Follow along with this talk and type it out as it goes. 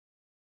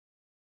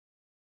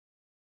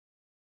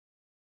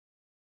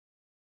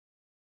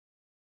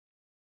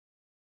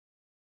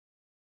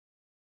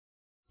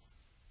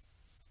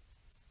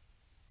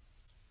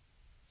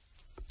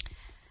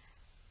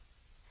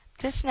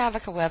This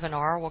Navica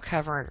webinar will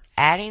cover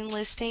adding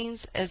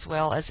listings as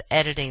well as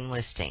editing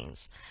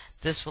listings.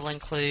 This will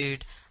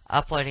include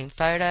uploading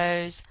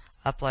photos,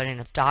 uploading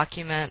of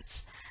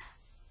documents,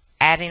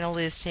 adding a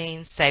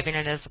listing, saving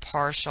it as a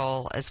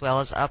partial, as well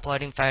as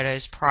uploading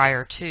photos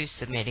prior to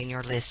submitting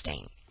your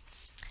listing.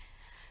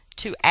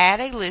 To add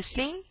a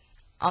listing,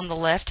 on the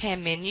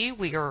left-hand menu,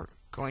 we are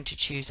going to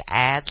choose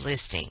Add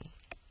Listing.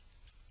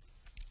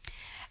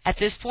 At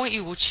this point,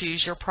 you will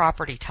choose your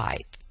property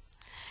type.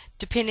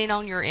 Depending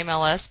on your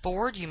MLS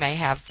board, you may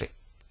have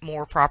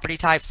more property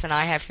types than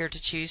I have here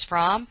to choose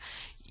from.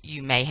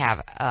 You may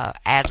have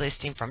Add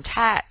Listing from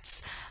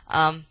tax.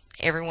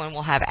 Everyone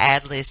will have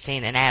Add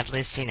Listing and Add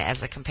Listing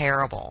as a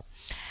comparable.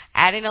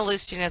 Adding a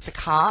listing as a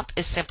comp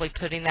is simply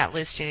putting that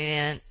listing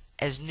in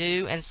as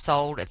new and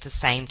sold at the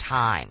same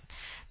time.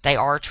 They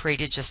are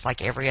treated just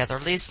like every other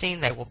listing.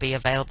 They will be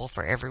available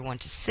for everyone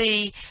to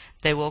see.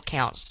 They will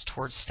count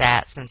towards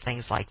stats and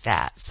things like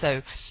that.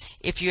 So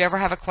if you ever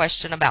have a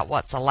question about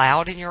what's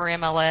allowed in your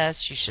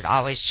MLS, you should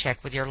always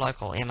check with your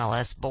local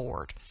MLS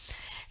board.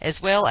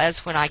 As well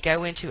as when I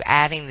go into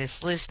adding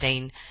this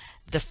listing,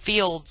 the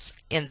fields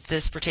in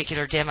this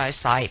particular demo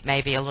site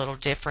may be a little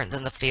different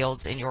than the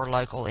fields in your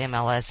local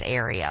MLS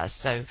area.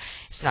 So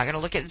it's not going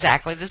to look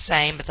exactly the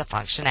same, but the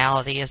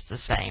functionality is the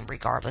same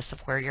regardless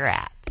of where you're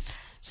at.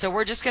 So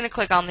we're just going to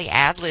click on the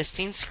Add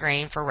Listing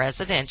screen for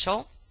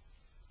residential,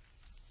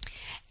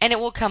 and it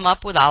will come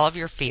up with all of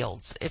your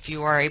fields. If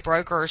you are a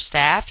broker or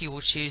staff, you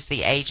will choose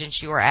the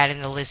agent you are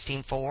adding the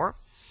listing for,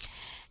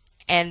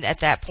 and at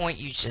that point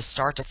you just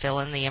start to fill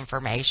in the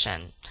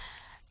information.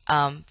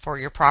 For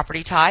your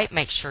property type,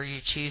 make sure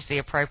you choose the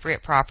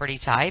appropriate property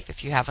type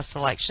if you have a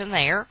selection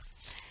there.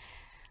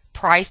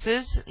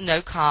 Prices,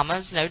 no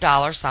commas, no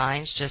dollar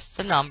signs, just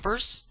the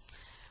numbers.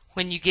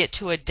 When you get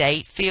to a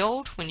date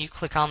field, when you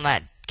click on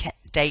that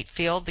date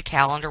field, the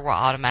calendar will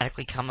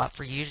automatically come up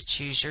for you to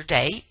choose your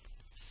date.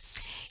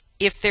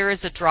 If there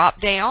is a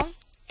drop down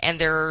and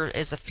there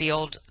is a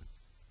field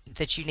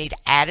that you need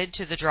added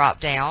to the drop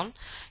down,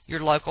 your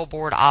local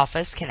board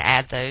office can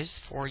add those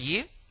for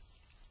you.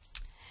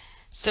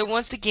 So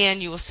once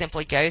again, you will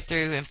simply go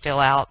through and fill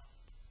out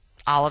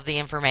all of the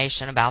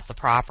information about the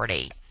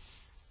property.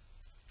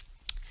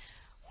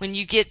 When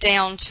you get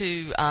down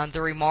to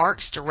the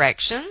remarks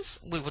directions,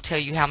 we will tell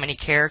you how many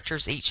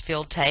characters each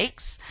field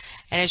takes.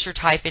 And as you're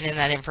typing in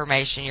that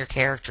information, your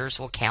characters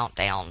will count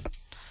down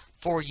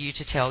for you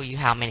to tell you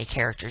how many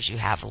characters you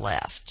have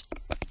left.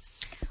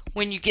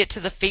 When you get to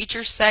the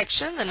features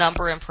section, the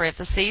number in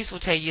parentheses will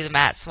tell you the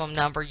maximum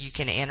number you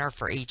can enter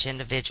for each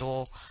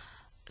individual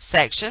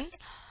section.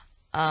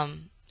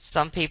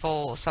 Some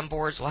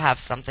boards will have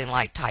something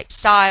like type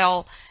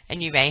style,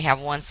 and you may have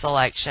one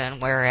selection,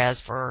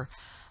 whereas for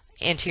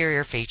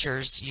interior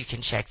features you can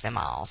check them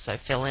all. So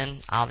fill in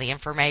all the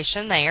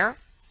information there.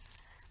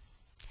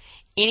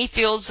 Any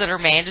fields that are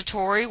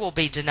mandatory will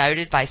be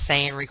denoted by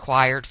saying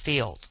required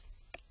field.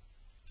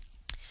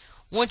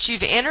 Once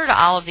you've entered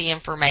all of the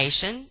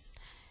information,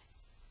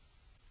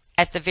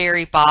 at the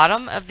very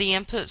bottom of the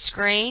input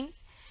screen,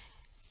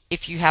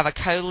 if you have a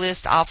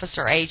co-list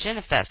officer agent,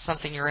 if that's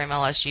something your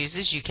MLS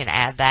uses, you can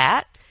add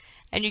that.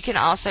 And you can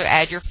also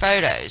add your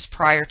photos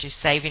prior to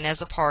saving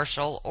as a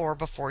partial or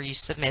before you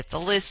submit the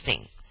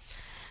listing.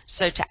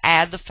 So to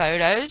add the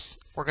photos,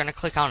 we're going to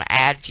click on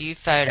Add View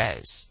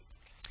Photos.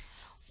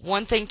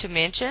 One thing to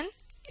mention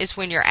is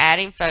when you're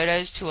adding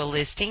photos to a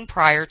listing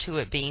prior to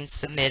it being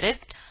submitted,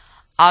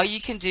 all you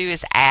can do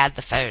is add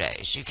the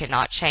photos. You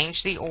cannot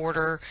change the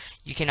order.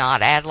 You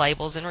cannot add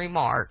labels and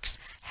remarks.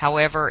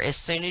 However, as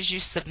soon as you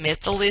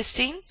submit the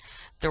listing,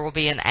 there will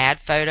be an Add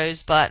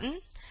Photos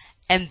button,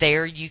 and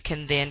there you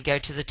can then go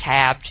to the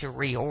tab to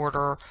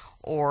reorder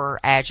or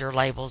add your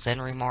labels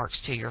and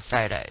remarks to your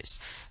photos.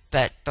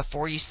 But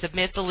before you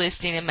submit the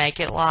listing and make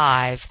it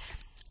live,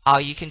 all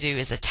you can do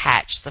is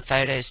attach the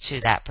photos to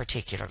that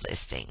particular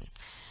listing.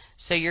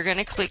 So you're going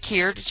to click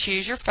here to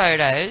choose your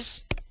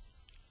photos.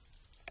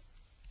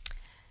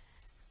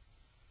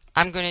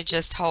 I'm going to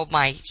just hold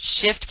my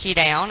Shift key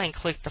down and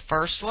click the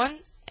first one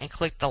and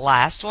click the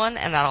last one,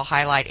 and that'll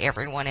highlight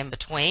everyone in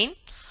between.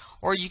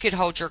 Or you could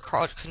hold your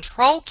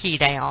Control key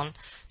down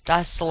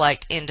to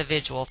select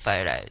individual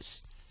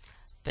photos.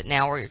 But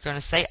now we're going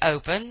to say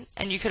Open,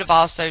 and you could have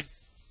also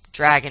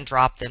drag and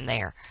drop them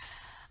there.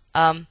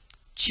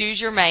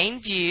 Choose your main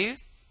view,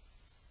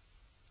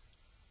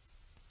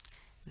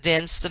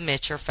 then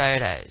submit your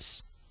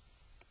photos.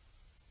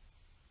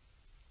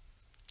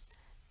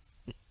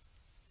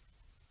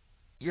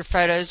 Your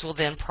photos will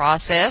then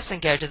process and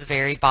go to the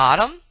very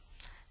bottom.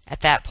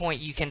 At that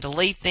point you can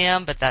delete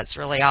them, but that's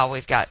really all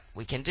we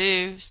can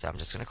do, so I'm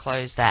just going to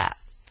close that.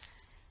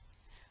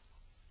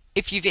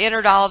 If you've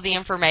entered all of the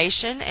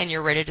information and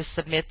you're ready to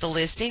submit the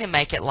listing and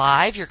make it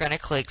live, you're going to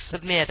click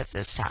Submit at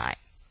this time.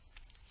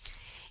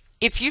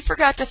 If you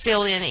forgot to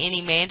fill in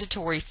any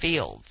mandatory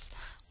fields,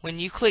 when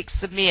you click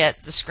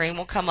Submit, the screen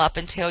will come up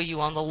and tell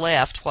you on the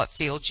left what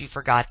fields you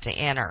forgot to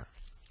enter.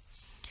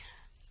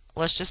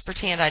 Let's just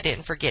pretend I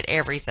didn't forget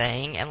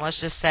everything, and let's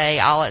just say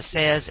all it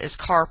says is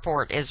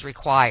carport is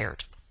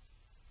required.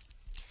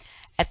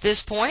 At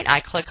this point, I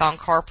click on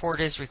Carport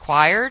is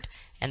required,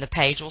 and the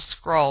page will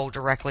scroll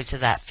directly to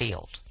that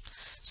field.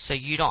 So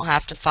you don't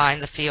have to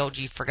find the field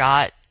you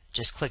forgot.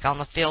 Just click on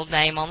the field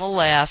name on the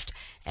left,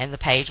 and the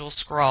page will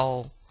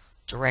scroll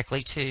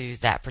directly to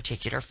that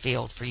particular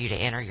field for you to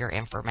enter your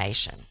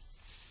information.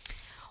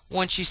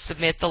 Once you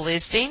submit the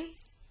listing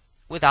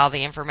with all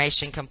the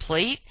information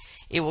complete,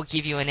 it will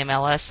give you an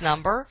MLS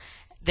number.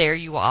 There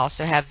you will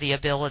also have the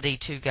ability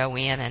to go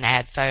in and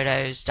add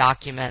photos,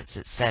 documents,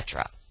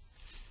 etc.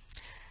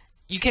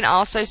 You can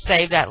also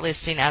save that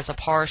listing as a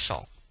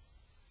partial.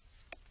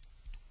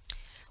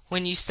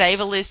 When you save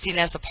a listing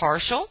as a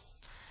partial,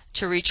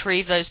 to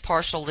retrieve those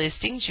partial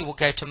listings, you will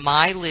go to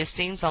My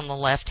Listings on the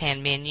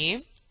left-hand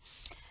menu.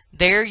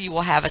 There you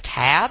will have a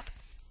tab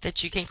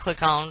that you can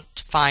click on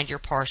to find your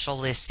partial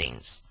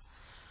listings.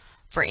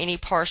 For any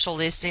partial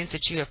listings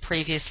that you have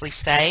previously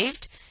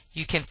saved,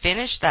 you can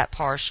finish that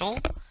partial,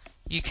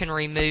 you can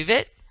remove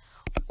it,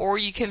 or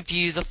you can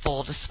view the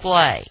full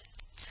display.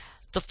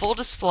 The full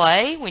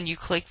display, when you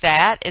click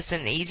that, it's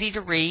an easy to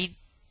read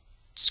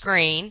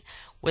screen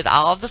with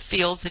all of the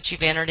fields that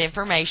you've entered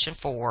information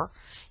for.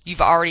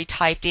 You've already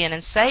typed in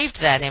and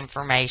saved that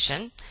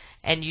information,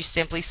 and you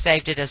simply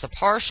saved it as a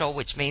partial,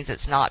 which means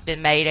it's not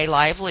been made a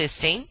live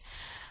listing.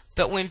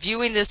 But when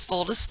viewing this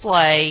full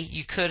display,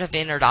 you could have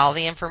entered all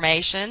the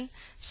information,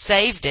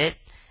 saved it.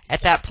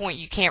 At that point,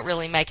 you can't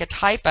really make a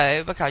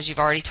typo because you've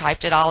already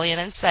typed it all in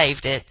and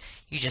saved it.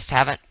 You just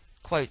haven't,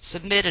 quote,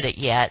 submitted it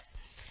yet.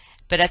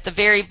 But at the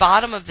very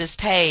bottom of this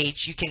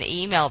page, you can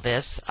email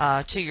this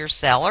to your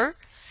seller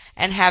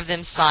and have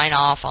them sign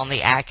off on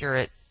the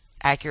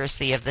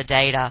accuracy of the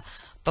data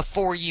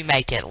before you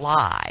make it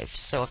live.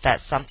 So if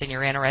that's something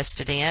you're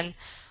interested in,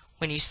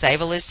 when you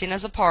save a listing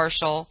as a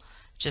partial,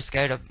 just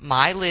go to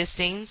My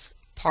Listings,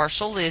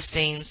 Partial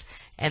Listings,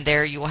 and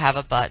there you will have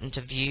a button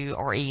to view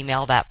or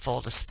email that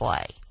full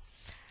display.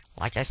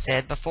 Like I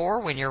said before,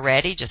 when you're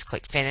ready, just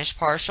click Finish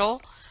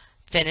Partial,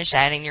 finish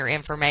adding your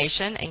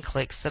information, and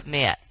click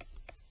Submit.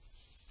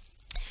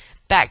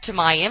 Back to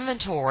My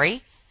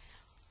Inventory.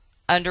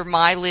 Under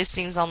My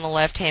Listings on the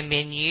left-hand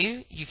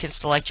menu, you can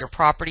select your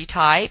property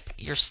type,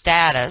 your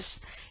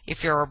status.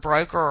 If you're a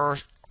broker or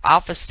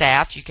office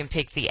staff, you can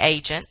pick the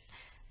agent,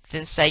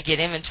 then say Get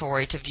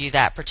Inventory to view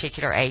that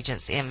particular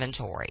agent's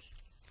inventory.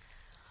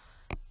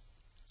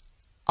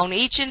 On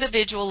each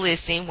individual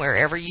listing,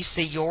 wherever you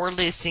see your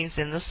listings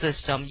in the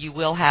system, you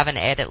will have an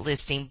Edit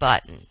Listing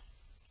button.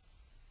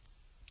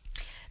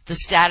 The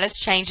status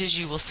changes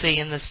you will see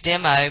in this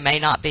demo may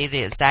not be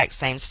the exact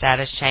same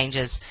status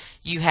changes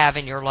you have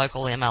in your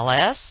local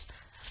MLS,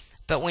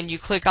 but when you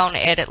click on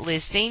Edit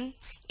Listing,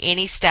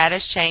 any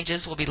status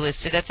changes will be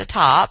listed at the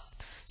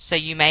top. So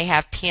you may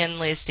have pin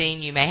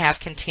listing, you may have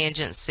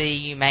contingency,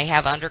 you may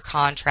have under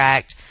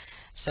contract.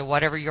 So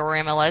whatever your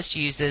MLS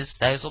uses,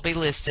 those will be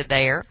listed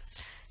there.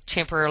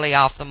 Temporarily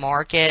off the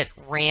market,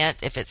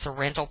 rent, if it's a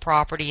rental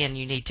property and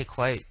you need to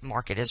quote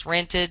market as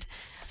rented.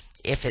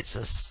 If it's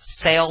a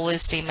sale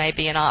listing, may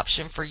be an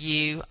option for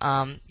you.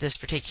 This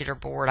particular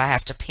board, I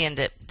have to pin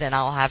it, then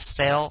I'll have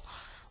sale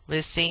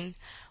listing,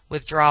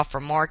 withdraw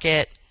from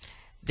market.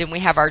 Then we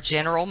have our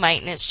general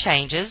maintenance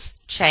changes,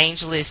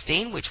 change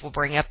listing, which will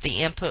bring up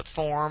the input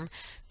form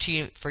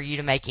for you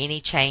to make any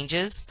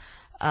changes.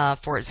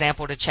 For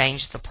example, to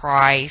change the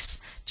price,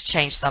 to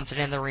change something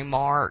in the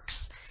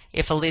remarks.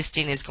 If a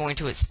listing is going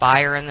to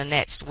expire in the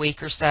next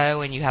week or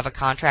so and you have a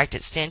contract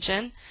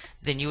extension,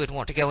 then you would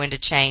want to go into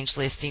change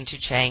listing to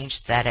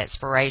change that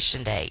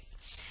expiration date.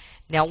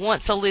 Now,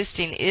 once a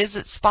listing is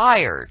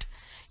expired,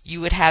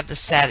 you would have the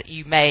status,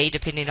 you may,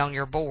 depending on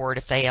your board,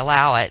 if they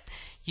allow it,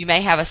 you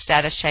may have a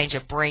status change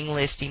of bring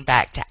listing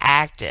back to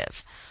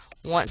active.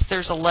 Once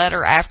there's a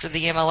letter after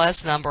the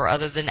MLS number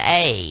other than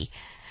A,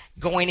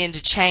 going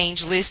into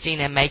change listing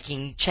and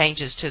making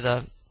changes to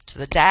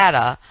the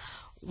data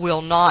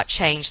will not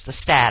change the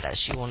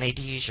status. You will need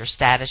to use your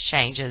status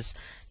changes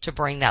to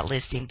bring that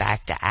listing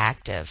back to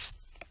active.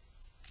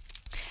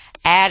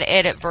 Add,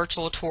 edit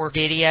virtual tour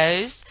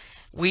videos.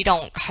 We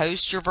don't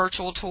host your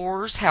virtual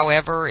tours.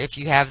 However, if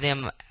you have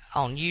them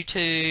on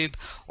YouTube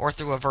or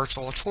through a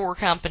virtual tour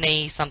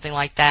company, something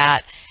like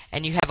that,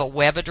 and you have a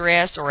web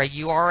address or a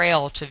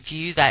URL to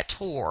view that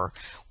tour,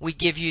 we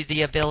give you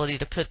the ability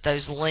to put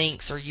those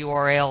links or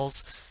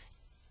URLs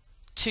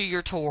to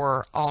your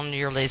tour on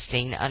your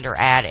listing under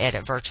Add,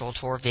 Edit Virtual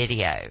Tour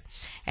Video.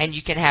 And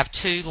you can have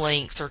 2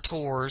 links or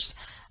tours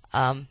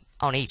on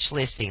each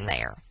listing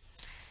there.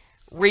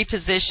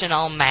 Reposition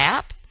on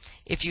map.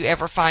 If you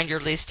ever find your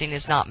listing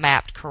is not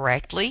mapped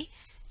correctly,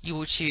 you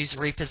will choose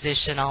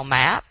Reposition on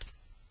Map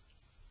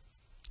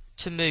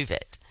to move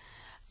it.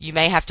 You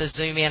may have to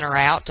zoom in or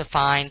out to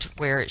find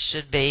where it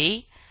should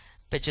be,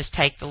 but just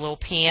take the little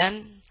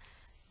pin,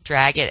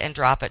 drag it, and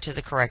drop it to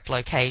the correct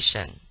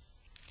location.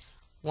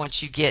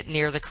 Once you get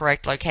near the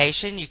correct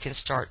location, you can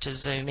start to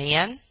zoom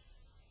in.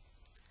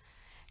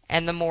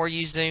 And the more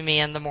you zoom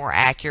in, the more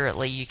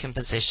accurately you can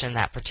position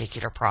that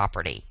particular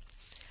property.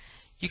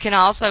 You can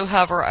also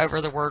hover over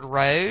the word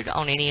road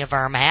on any of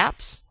our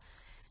maps,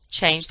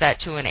 change that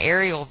to an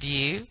aerial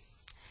view,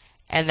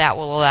 and that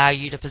will allow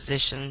you to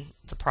position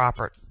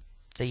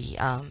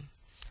the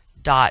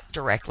dot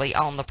directly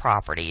on the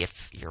property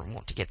if you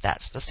want to get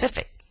that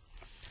specific.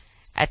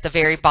 At the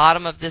very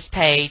bottom of this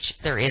page,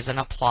 there is an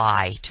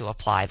apply to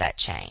apply that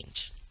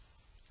change.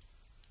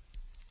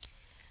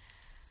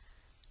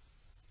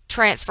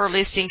 Transfer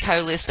listing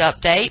co-list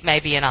update may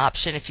be an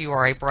option if you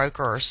are a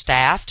broker or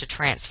staff to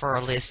transfer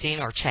a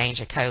listing or change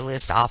a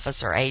co-list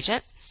office or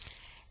agent.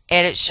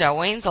 Edit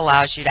showings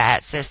allows you to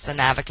access the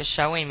Navica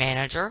showing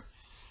manager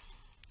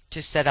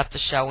to set up the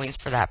showings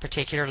for that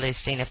particular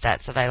listing if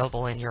that's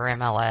available in your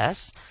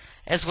MLS,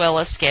 as well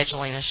as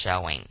scheduling a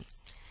showing.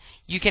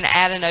 You can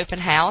add an open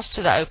house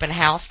to the open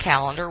house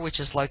calendar, which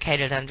is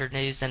located under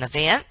news and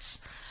events,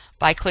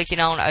 by clicking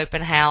on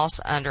open house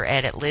under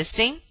edit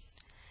listing,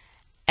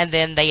 and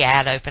then the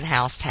add open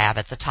house tab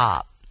at the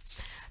top.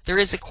 There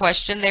is a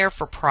question there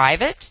for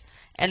private,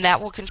 and that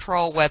will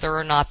control whether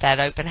or not that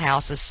open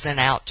house is sent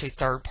out to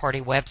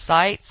third-party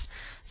websites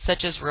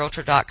such as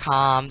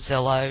Realtor.com,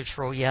 Zillow,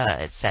 Trulia,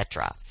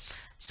 etc.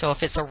 So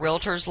if it's a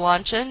realtor's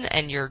luncheon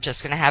and you're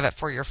just going to have it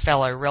for your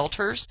fellow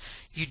realtors,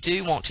 you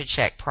do want to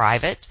check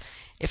private.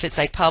 If it's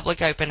a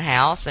public open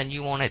house and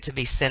you want it to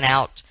be sent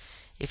out,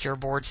 if your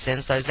board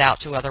sends those out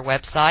to other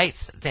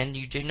websites, then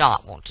you do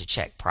not want to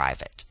check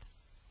private.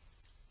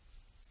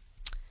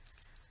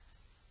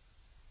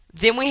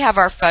 Then we have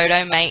our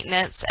photo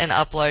maintenance and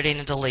uploading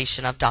and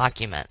deletion of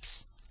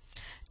documents.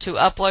 To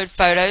upload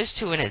photos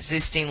to an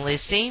existing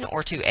listing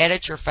or to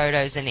edit your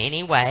photos in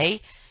any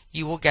way,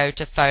 you will go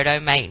to Photo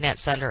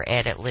Maintenance under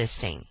Edit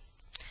Listing.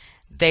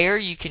 There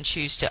you can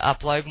choose to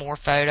upload more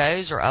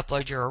photos or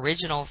upload your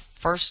original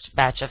first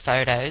batch of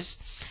photos.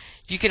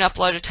 You can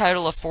upload a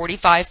total of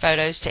 45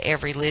 photos to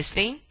every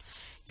listing.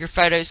 Your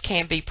photos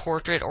can be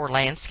portrait or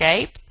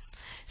landscape.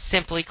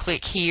 Simply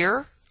click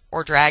here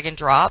or drag and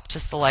drop to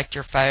select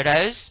your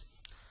photos.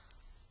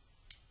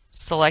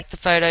 Select the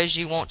photos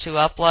you want to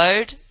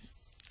upload.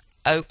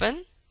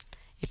 Open.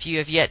 If you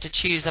have yet to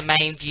choose a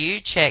main view,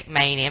 check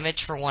main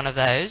image for one of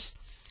those.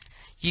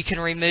 You can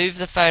remove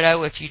the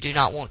photo if you do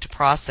not want to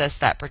process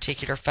that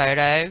particular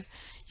photo.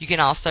 You can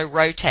also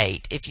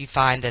rotate if you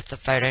find that the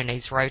photo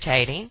needs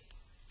rotating.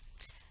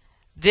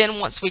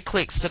 Then once we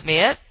click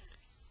submit,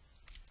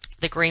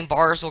 the green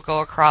bars will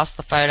go across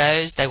the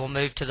photos. They will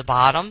move to the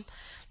bottom.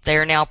 They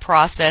are now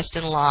processed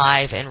and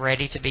live and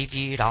ready to be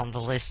viewed on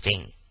the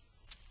listing.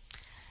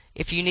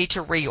 If you need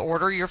to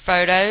reorder your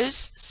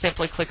photos,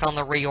 simply click on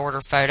the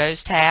Reorder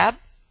Photos tab.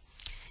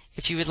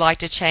 If you would like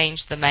to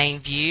change the main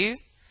view,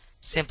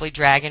 simply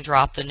drag and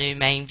drop the new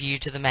main view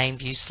to the main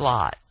view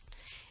slot.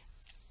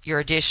 Your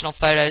additional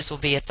photos will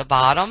be at the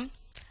bottom.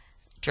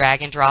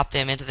 Drag and drop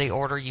them into the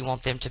order you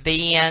want them to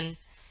be in,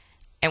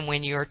 and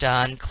when you are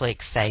done,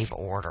 click Save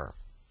Order.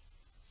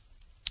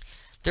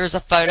 There's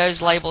a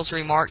Photos, Labels,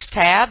 Remarks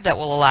tab that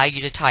will allow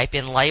you to type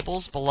in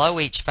labels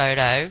below each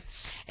photo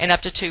and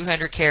up to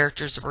 200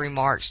 characters of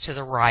remarks to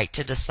the right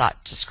to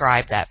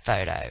describe that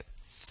photo.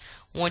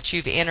 Once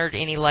you've entered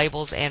any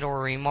labels and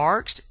or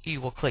remarks, you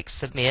will click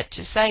Submit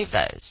to save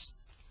those.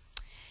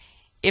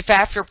 If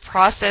after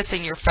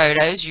processing your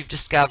photos you've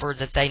discovered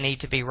that they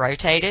need to be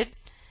rotated,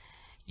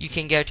 you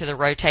can go to the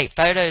Rotate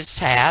Photos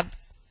tab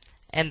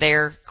and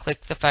there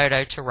click the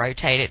photo to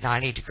rotate it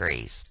 90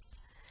 degrees.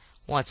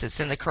 Once it's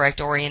in the correct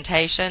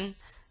orientation,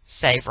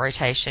 save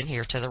rotation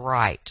here to the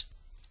right.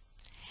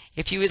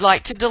 If you would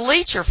like to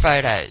delete your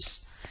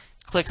photos,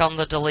 click on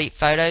the Delete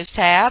Photos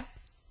tab,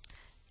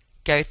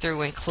 go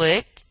through and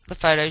click the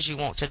photos you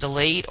want to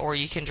delete, or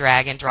you can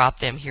drag and drop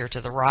them here to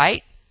the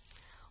right.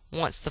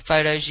 Once the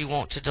photos you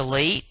want to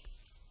delete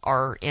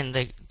are in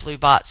the blue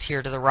box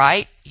here to the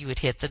right, you would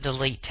hit the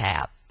Delete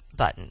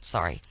button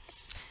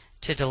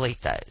to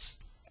delete those.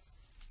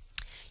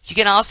 You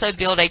can also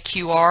build a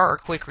QR or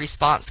quick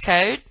response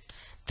code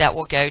that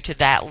will go to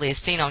that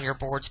listing on your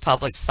board's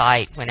public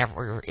site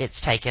whenever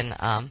it's taken,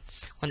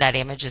 when that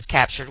image is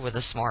captured with a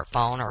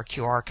smartphone or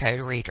QR code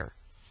reader.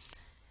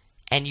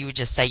 And you would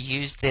just say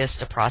use this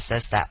to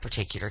process that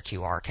particular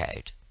QR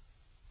code.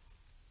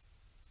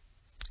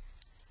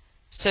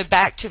 So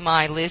back to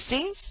my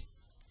listings.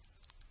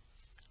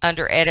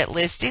 Under Edit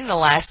Listing, the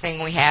last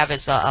thing we have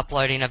is the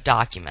uploading of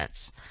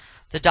documents.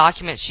 The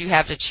documents you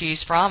have to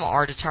choose from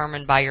are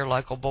determined by your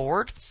local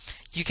board.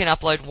 You can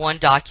upload one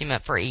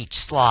document for each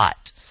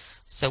slot.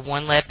 So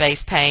one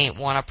lead-based paint,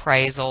 one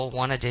appraisal,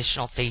 one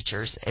additional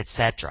features,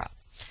 etc.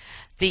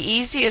 The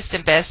easiest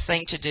and best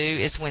thing to do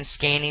is when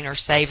scanning or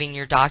saving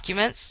your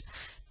documents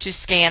to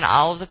scan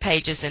all of the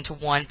pages into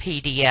one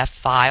PDF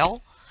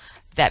file.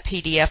 That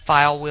PDF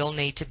file will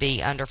need to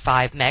be under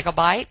 5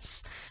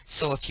 megabytes.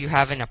 So if you're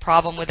having a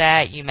problem with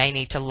that, you may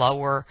need to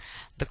lower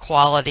the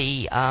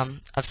quality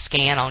of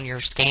scan on your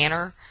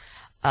scanner,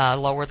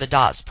 lower the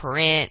dots per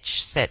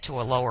inch, set to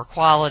a lower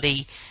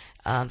quality.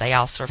 They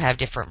all sort of have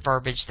different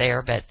verbiage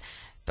there, but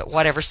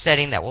whatever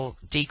setting that will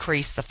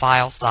decrease the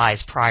file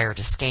size prior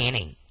to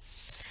scanning.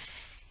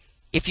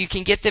 If you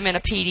can get them in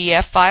a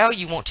PDF file,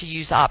 you want to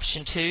use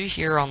option 2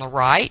 here on the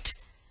right.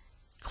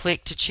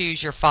 Click to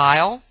choose your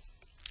file.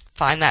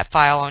 Find that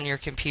file on your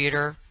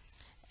computer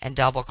and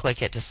double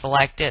click it to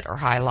select it or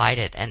highlight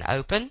it and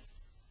open.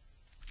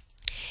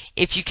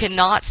 If you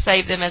cannot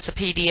save them as a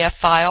PDF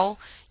file,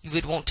 you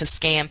would want to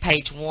scan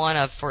page 1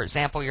 of, for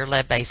example, your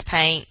lead-based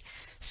paint.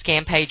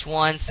 Scan page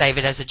 1, save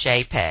it as a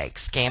JPEG.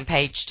 Scan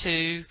page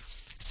 2,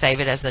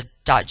 save it as a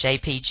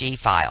 .jpg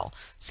file.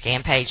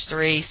 Scan page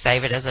 3,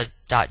 save it as a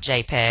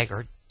 .jpeg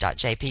or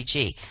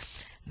 .jpg.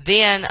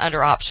 Then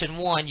under option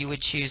 1, you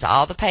would choose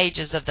all the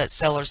pages of that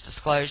seller's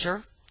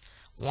disclosure,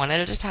 one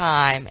at a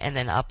time, and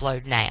then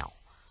upload now.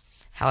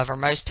 However,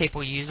 most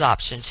people use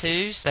option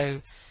 2,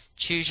 so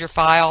choose your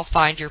file,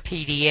 find your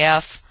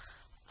PDF,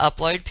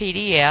 upload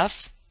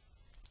PDF.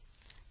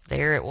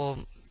 There it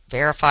will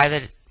verify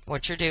that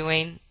what you're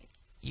doing.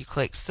 You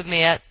click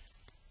submit,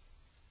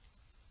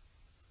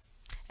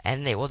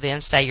 and it will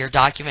then say your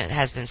document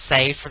has been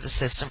saved for the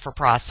system for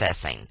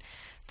processing.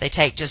 They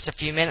take just a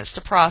few minutes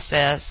to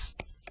process,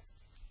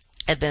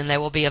 and then they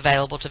will be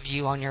available to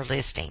view on your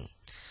listing.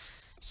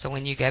 So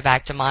when you go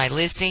back to My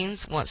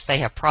Listings, once they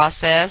have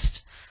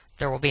processed,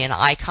 there will be an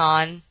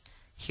icon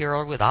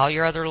here with all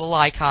your other little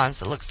icons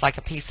that looks like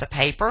a piece of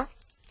paper.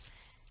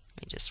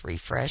 Let me just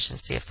refresh and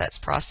see if that's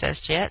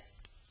processed yet.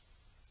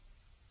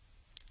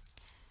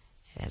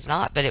 It has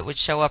not, but it would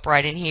show up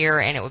right in here,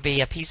 and it would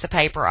be a piece of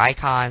paper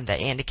icon that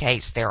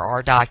indicates there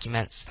are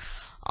documents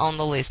on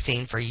the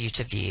listing for you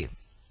to view.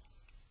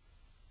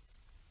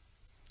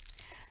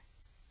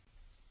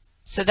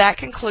 So that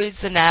concludes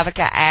the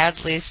Navica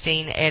Add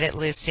Listing, Edit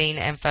Listing,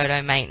 and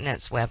Photo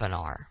Maintenance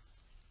webinar.